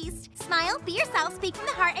not least, smile, be yourself, speak from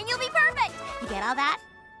the heart, and you'll be perfect. You get all that?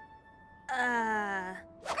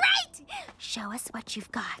 Great! Show us what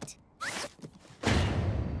you've got.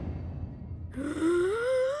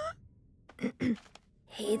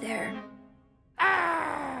 Hey there.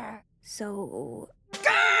 So...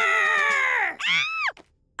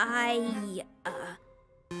 I,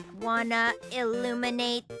 wanna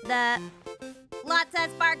illuminate the... Lots of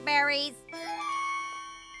sparkberries.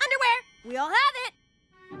 underwear! We all have it!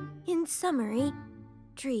 In summary,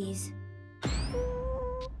 trees. Yay!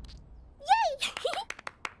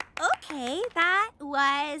 Okay, that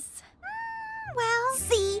was... well...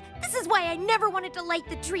 See? This is why I never wanted to light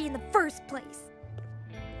the tree in the first place.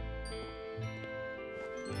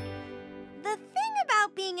 The thing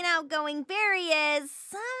about being an outgoing berry is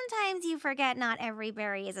sometimes you forget not every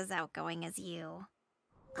berry is as outgoing as you.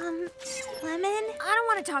 Lemon? I don't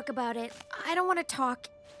want to talk about it. I don't want to talk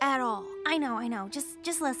at all. I know.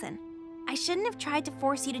 Just listen. I shouldn't have tried to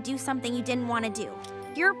force you to do something you didn't want to do.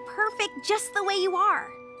 You're perfect just the way you are.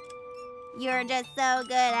 You're just so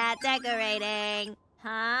good at decorating.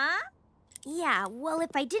 Huh? Yeah, well,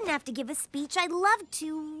 if I didn't have to give a speech, I'd love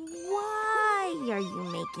to. Why are you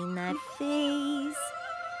making that face?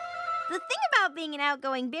 The thing about being an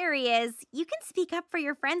outgoing berry is you can speak up for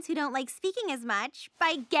your friends who don't like speaking as much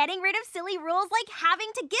by getting rid of silly rules like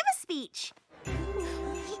having to give a speech.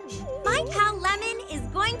 My pal Lemon is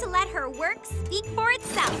going to let her work speak for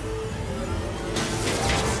itself.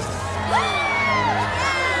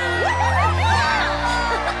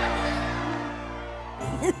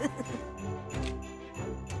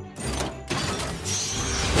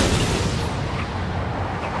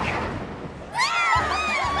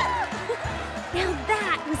 Now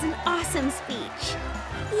that was an awesome speech.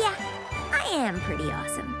 Yeah, I am pretty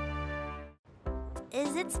awesome.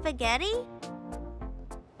 Is it spaghetti?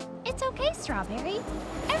 It's okay, Strawberry.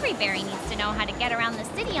 Every berry needs to know how to get around the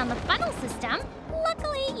city on the funnel system.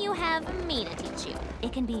 Luckily, you have me to teach you.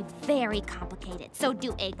 It can be very complicated, so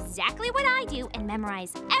do exactly what I do and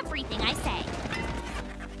memorize everything I say.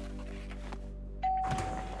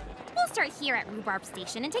 We'll start here at Rhubarb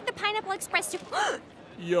Station and take the Pineapple Express to...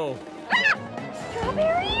 Yo. Ah!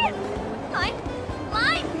 Strawberry? Lime!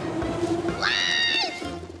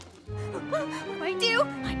 What do I do?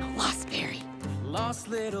 I'm a lost berry. Lost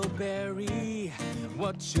little berry,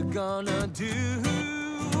 what you gonna do?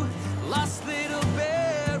 Lost little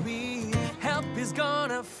berry, help is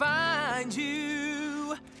gonna find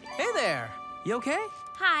you. Hey there, you okay?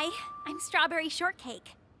 Hi, I'm Strawberry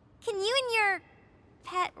Shortcake. Can you and your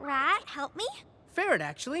pet rat help me? Ferret,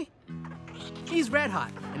 actually. He's Red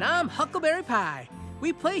Hot, and I'm Huckleberry Pie.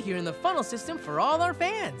 We play here in the funnel system for all our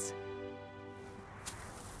fans.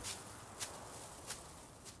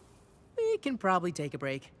 We can probably take a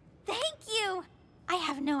break. Thank you! I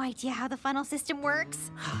have no idea how the funnel system works.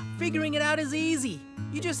 Figuring it out is easy.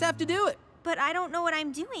 You just have to do it. But I don't know what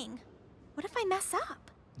I'm doing. What if I mess up?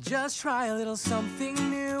 Just try a little something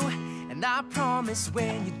new, and I promise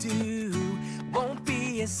when you do, won't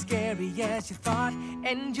be as scary as you thought,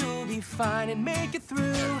 and you'll be fine and make it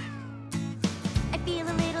through. I feel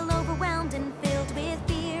a little overwhelmed and filled with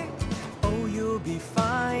fear. Oh, you'll be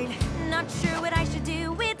fine. Not sure what I should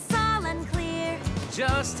do, it's all unclear.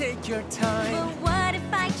 Just take your time. But what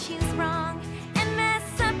if I choose wrong and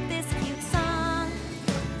mess up this cute song?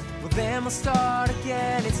 Well, then we'll start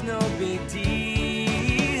again, it's no big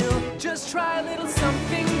deal. Just try a little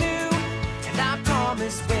something new, and I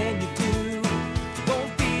promise when you do, it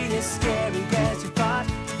won't be as scary as you thought,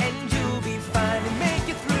 and you'll be fine and make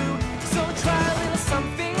it through. So try a little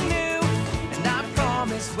something new, and I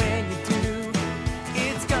promise when you do,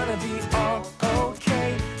 it's gonna be all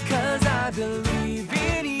okay, 'cause I believe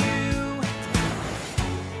in you.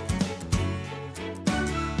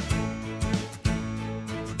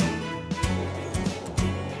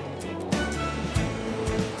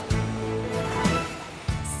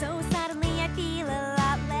 So suddenly I feel a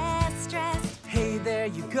lot less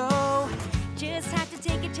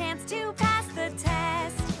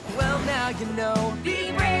you know.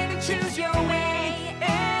 Be brave and choose your way,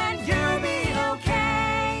 and you'll be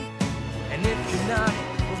okay. And if you're not,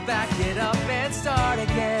 we'll back it up and start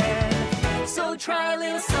again. So try a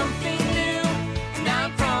little something new, and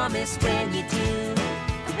I promise when you do,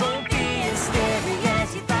 it won't be as scary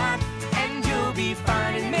as you thought, and you'll be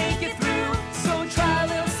fine and make it through. So try a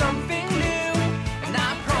little something new, and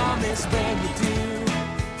I promise when you do,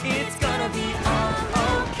 it's gonna be all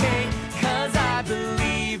okay, 'cause I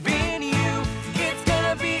believe in you. It's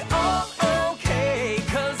gonna be all okay,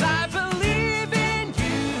 'cause I believe in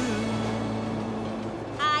you.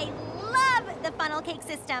 I love the funnel cake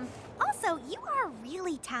system. Also, you are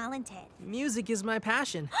really talented. Music is my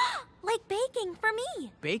passion. Like baking for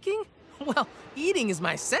me. Baking? Well, eating is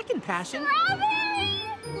my second passion. Strawberry!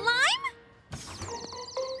 Lime?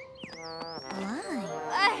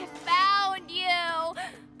 I found you!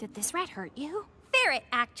 Did this rat hurt you? Ferret,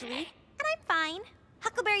 actually. And I'm fine.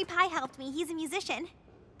 Huckleberry Pie helped me. He's a musician.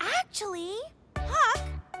 Actually, Huck,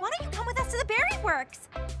 why don't you come with us to the Berry Works?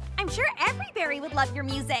 I'm sure every berry would love your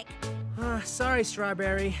music. Sorry,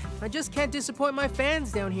 Strawberry. I just can't disappoint my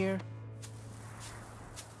fans down here.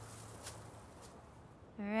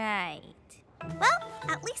 Right. Well,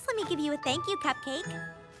 at least let me give you a thank you cupcake.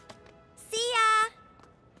 See ya!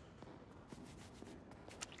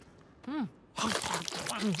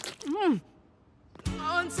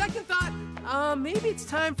 On second thought, maybe it's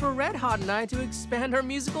time for Red Hot and I to expand our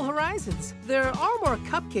musical horizons. There are more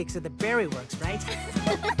cupcakes at the Berry Works, right?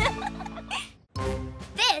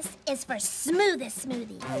 This is for smoothest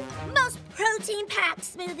smoothie. Most protein-packed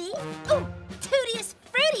smoothie. Ooh, tootiest,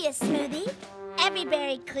 fruitiest smoothie. Every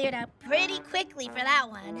berry cleared up pretty quickly for that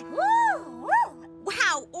one. Woo! Woo!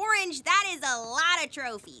 Wow, Orange, that is a lot of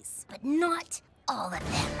trophies. But not all of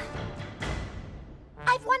them.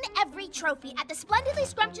 I've won every trophy at the Splendidly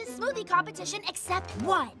Scrumptious Smoothie Competition except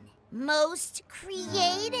one. Most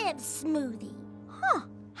creative smoothie. Huh,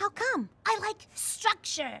 how come? I like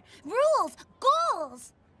structure, rules,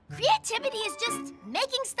 goals. Creativity is just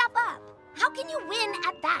making stuff up. How can you win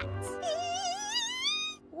at that?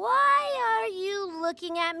 Why are you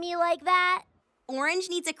looking at me like that? Orange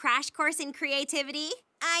needs a crash course in creativity.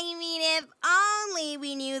 I mean, if only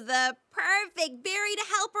we knew the perfect berry to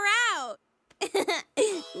help her out.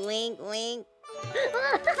 Wink, wink.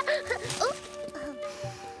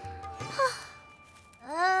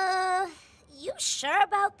 You sure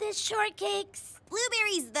about this, Shortcakes?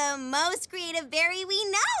 Blueberry's the most creative berry we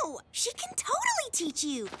know. She can totally teach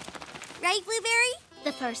you. Right, Blueberry?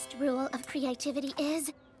 The first rule of creativity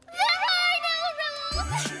is... There are no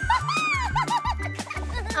rules!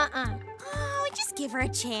 Oh, just give her a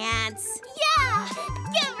chance. Yeah!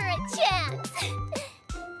 Give her a chance!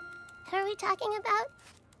 What are we talking about?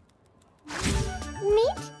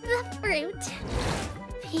 Meet the fruit.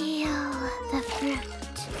 Feel the fruit.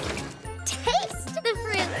 Taste the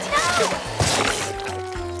fruit.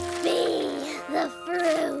 Be the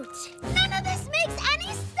fruit. None of this makes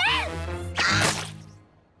any sense!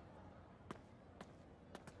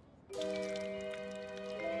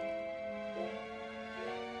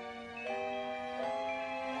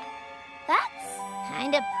 That's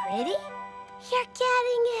kind of pretty. You're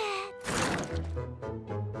getting it.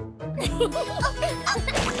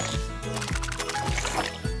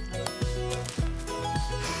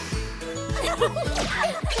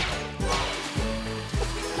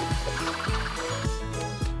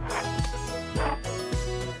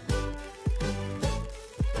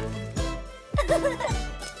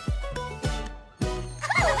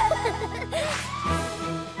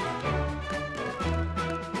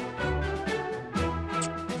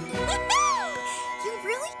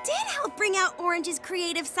 Bring out Orange's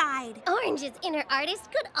creative side. Orange's inner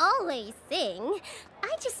artist could always sing.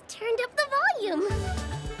 I just turned up the volume.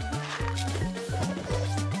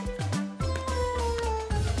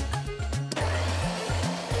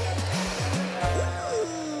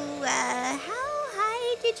 Ooh, how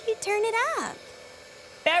high did you turn it up?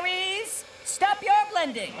 Berries, stop your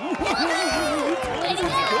blending. Way to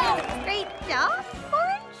go! Great job,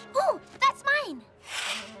 Orange. Ooh, that's mine.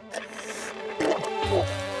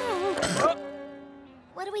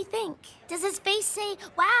 What do we think? Does his face say,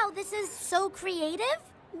 wow, this is so creative?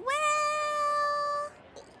 Well...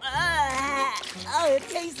 Oh, it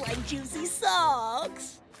tastes like juicy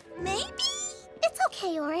socks. Maybe? It's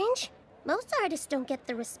okay, Orange. Most artists don't get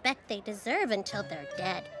the respect they deserve until they're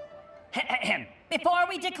dead. Before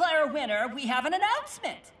we declare a winner, we have an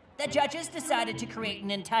announcement. The judges decided to create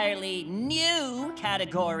an entirely new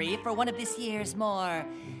category for one of this year's more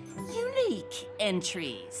unique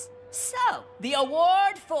entries. So, the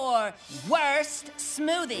award for Worst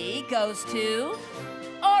Smoothie goes to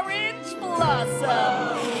orange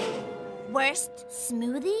blossom. Worst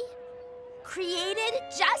smoothie? Created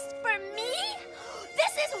just for me?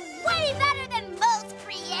 This is way better than most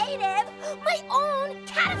creative! My own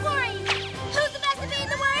category! Who's the best at being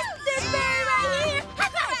the worst? This berry right here! High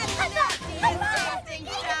five! High five! High five!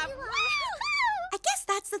 I guess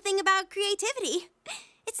that's the thing about creativity.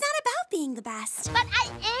 It's not about being the best. But I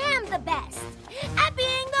am the best at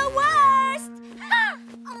being the worst!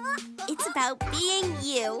 It's about being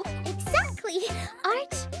you. Exactly.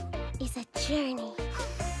 Art is a journey.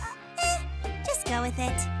 Just go with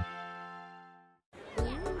it.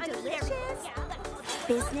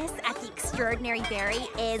 Business at the Extraordinary Berry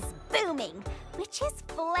is booming, which is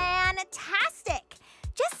fantastic.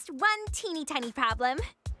 Just one teeny tiny problem.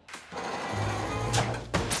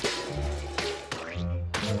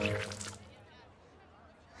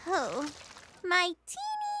 Oh, my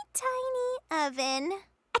teeny tiny oven.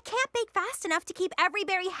 I can't bake fast enough to keep every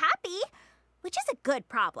berry happy, which is a good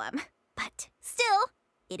problem. But still,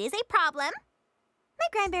 it is a problem. My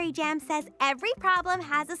cranberry jam says every problem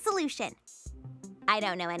has a solution. I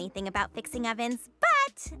don't know anything about fixing ovens,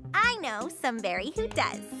 but I know somebody who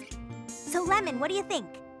does. So, Lemon, what do you think?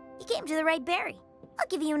 You came to the right berry. I'll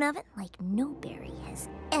give you an oven like no berry has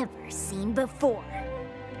ever seen before.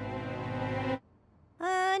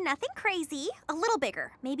 Nothing crazy. A little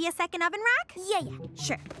bigger. Maybe a second oven rack? Yeah,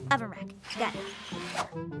 sure. Oven rack. Got it.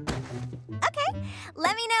 Okay,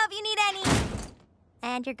 let me know if you need any.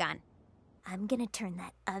 And you're gone. I'm gonna turn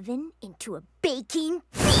that oven into a baking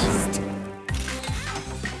feast!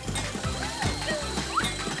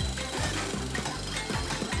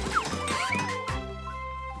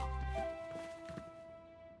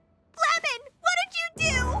 Lemon, what did you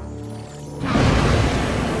do?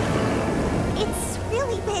 It's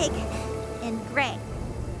really big and gray.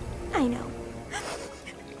 I know.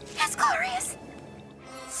 That's glorious!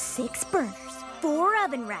 6 burners, 4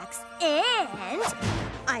 oven racks, and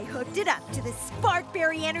I hooked it up to the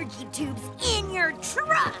Sparkberry energy tubes in your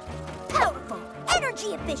truck. Powerful,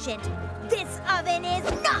 energy efficient. This oven is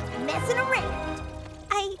not messing around.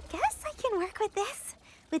 I guess I can work with this.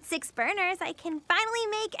 With 6 burners, I can finally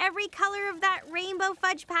make every color of that rainbow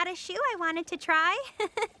fudge patta shoe I wanted to try.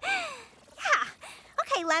 Yeah.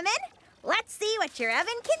 Okay, Lemon, let's see what your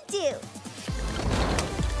oven can do.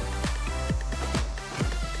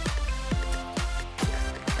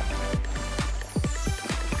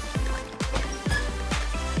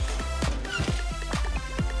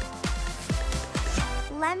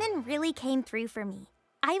 Lemon really came through for me.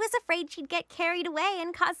 I was afraid she'd get carried away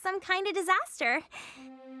and cause some kind of disaster.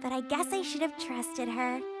 But I guess I should have trusted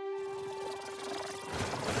her.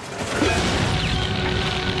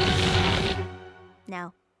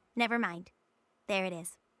 No, never mind. There it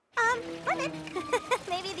is. Lemon.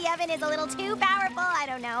 Maybe the oven is a little too powerful, I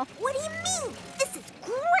don't know. What do you mean? This is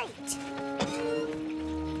great!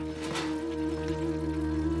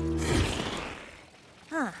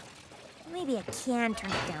 Huh. Maybe I can turn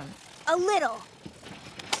it down a little.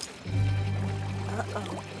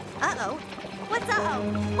 Uh-oh. Uh-oh. What's uh-oh?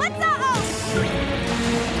 What's uh-oh?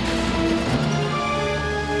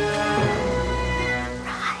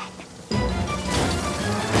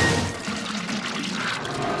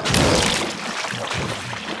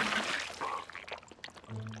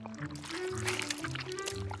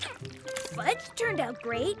 Fudge turned out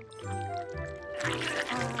great.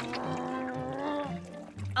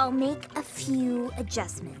 I'll make a few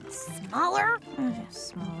adjustments. Smaller?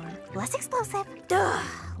 Smaller. Less explosive. Duh,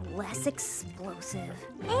 less explosive.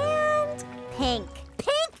 And pink.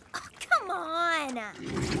 Pink? Oh, come on.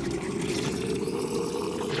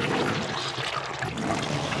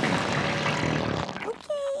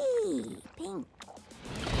 Okay, pink.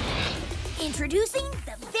 Introducing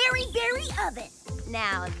the Very Berry Oven.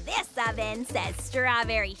 Now this oven says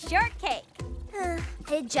Strawberry Shortcake.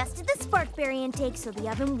 I adjusted the Sparkberry intake so the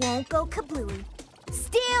oven won't go kablooey.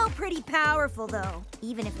 Still pretty powerful, though,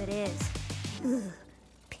 even if it is. Ugh,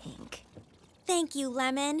 pink. Thank you,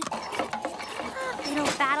 Lemon. Little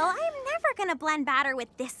battle, I'm never gonna blend batter with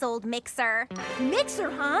this old mixer. Mixer,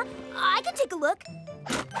 huh? I can take a look.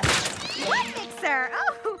 What mixer?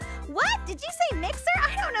 Oh, what? Did you say mixer?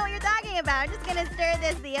 I don't know what you're talking about. I'm just gonna stir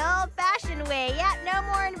this the old-fashioned way. Yeah, no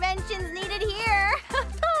more inventions needed here.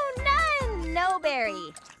 Oh, none. No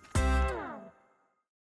berry.